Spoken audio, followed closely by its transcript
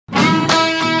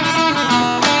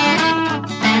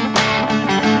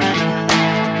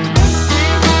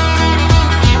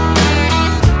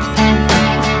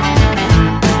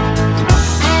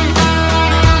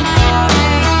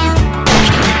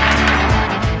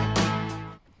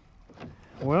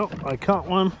Well, I caught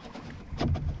one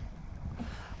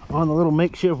on the little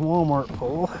makeshift Walmart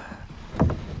pole.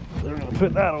 So we're gonna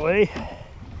put that away.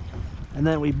 And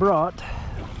then we brought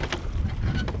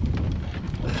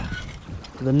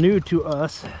the new to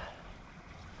us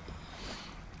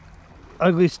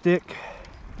ugly stick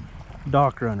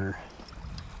dock runner.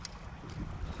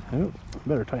 Oh,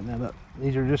 better tighten that up.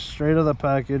 These are just straight out of the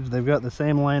package. They've got the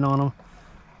same line on them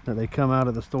that they come out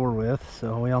of the store with,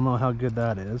 so we all know how good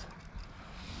that is.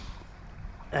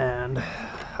 And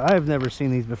I've never seen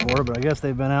these before, but I guess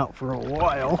they've been out for a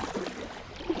while.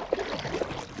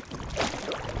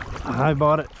 I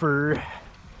bought it for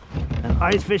an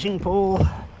ice fishing pole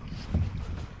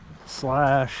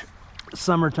slash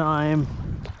summertime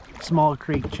small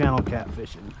creek channel cat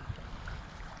fishing,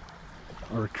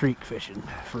 or creek fishing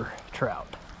for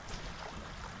trout.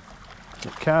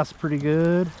 It casts pretty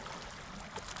good.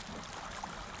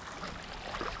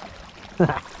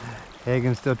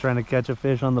 Hagen's still trying to catch a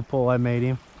fish on the pole I made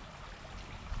him.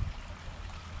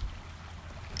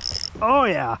 Oh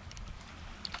yeah!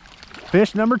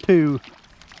 Fish number 2.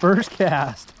 First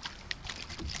cast.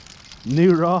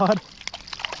 New rod.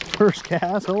 First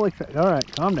cast. Holy crap.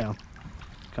 Alright, calm down.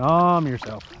 Calm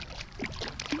yourself.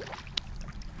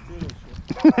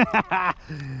 They're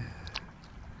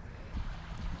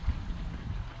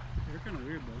kind of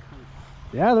weird though.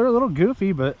 Yeah, they're a little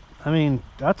goofy, but I mean,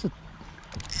 that's a...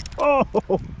 Oh!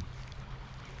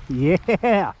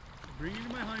 Yeah! Bring you to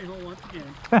my honey hole once again.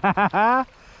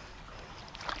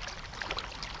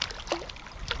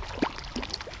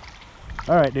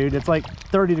 Alright, dude, it's like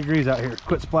 30 degrees out here.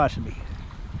 Quit splashing me.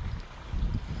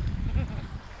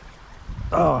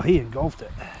 Oh, he engulfed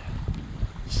it.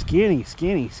 Skinny,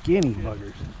 skinny, skinny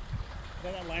buggers.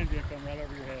 That line be coming right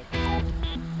over your head.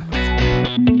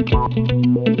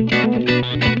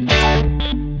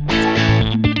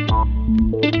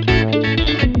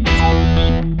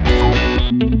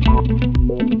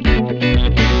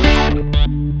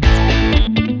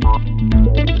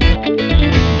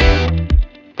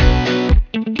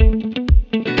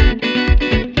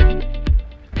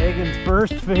 Hagen's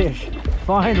first fish,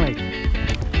 finally.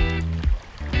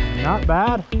 Not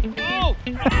bad. Oh!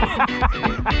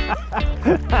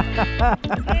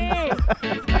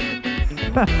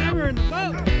 Never in the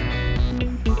boat.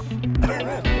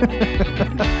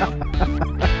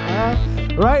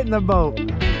 Right in the boat.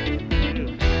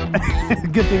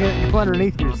 Good thing it didn't go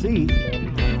underneath your seat.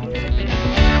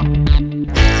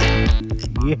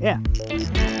 Yeah.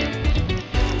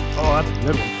 Oh, that's a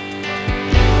good one.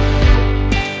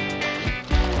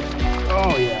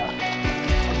 Oh yeah.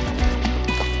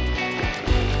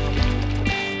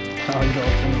 Oh, he's all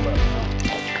cleaned up now.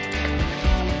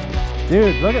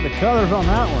 Dude, look at the colors on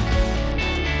that one.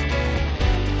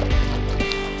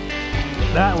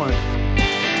 That one.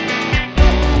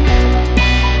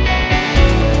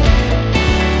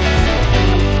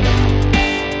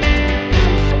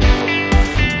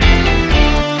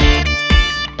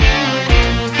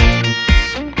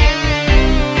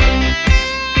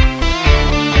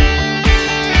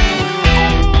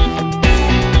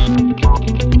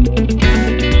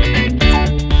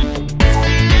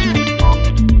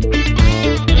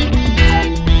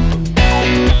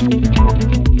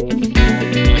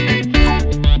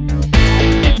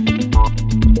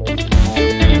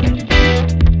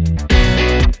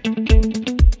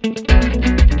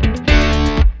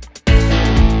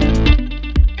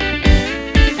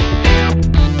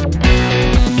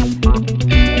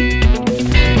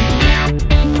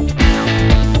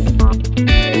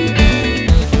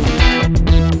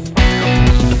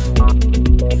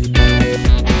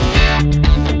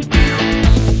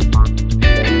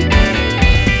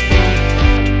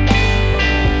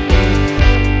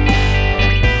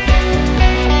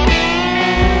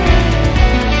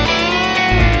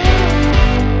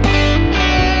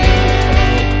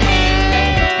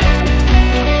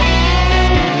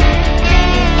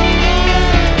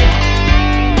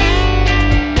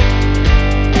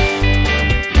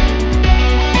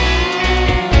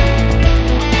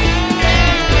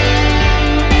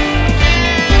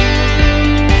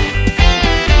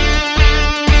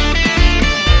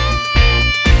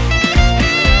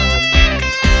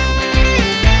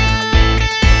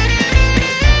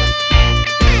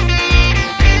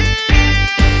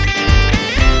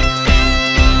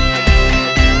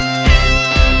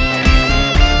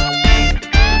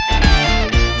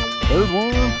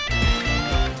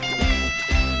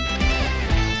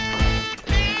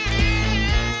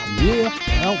 Yeah,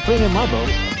 I don't fit in my boat.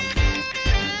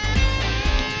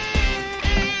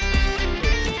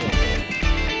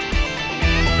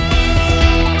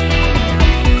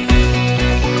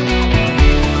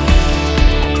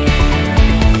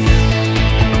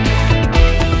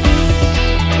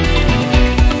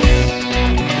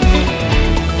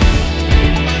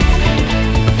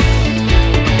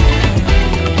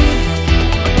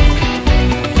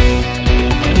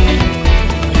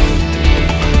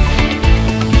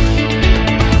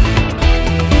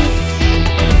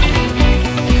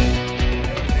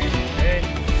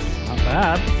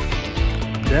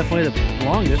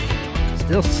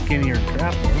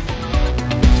 crap though.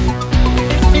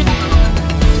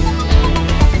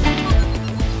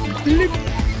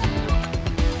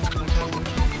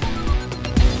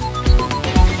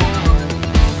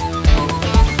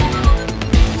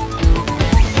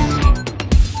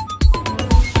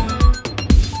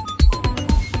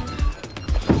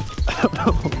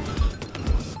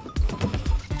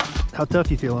 How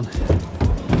tough you feeling?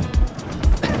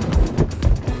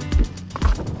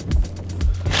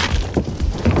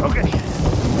 Okay.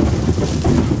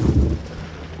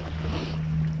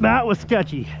 That was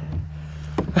sketchy.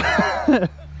 Yeah,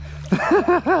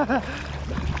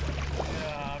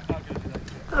 I'm not gonna do that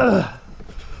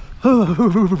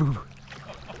shit.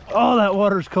 Oh, that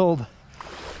water's cold.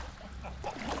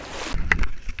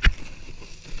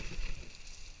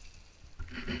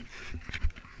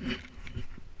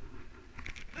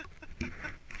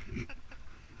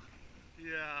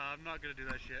 Yeah, I'm not gonna do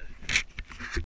that shit.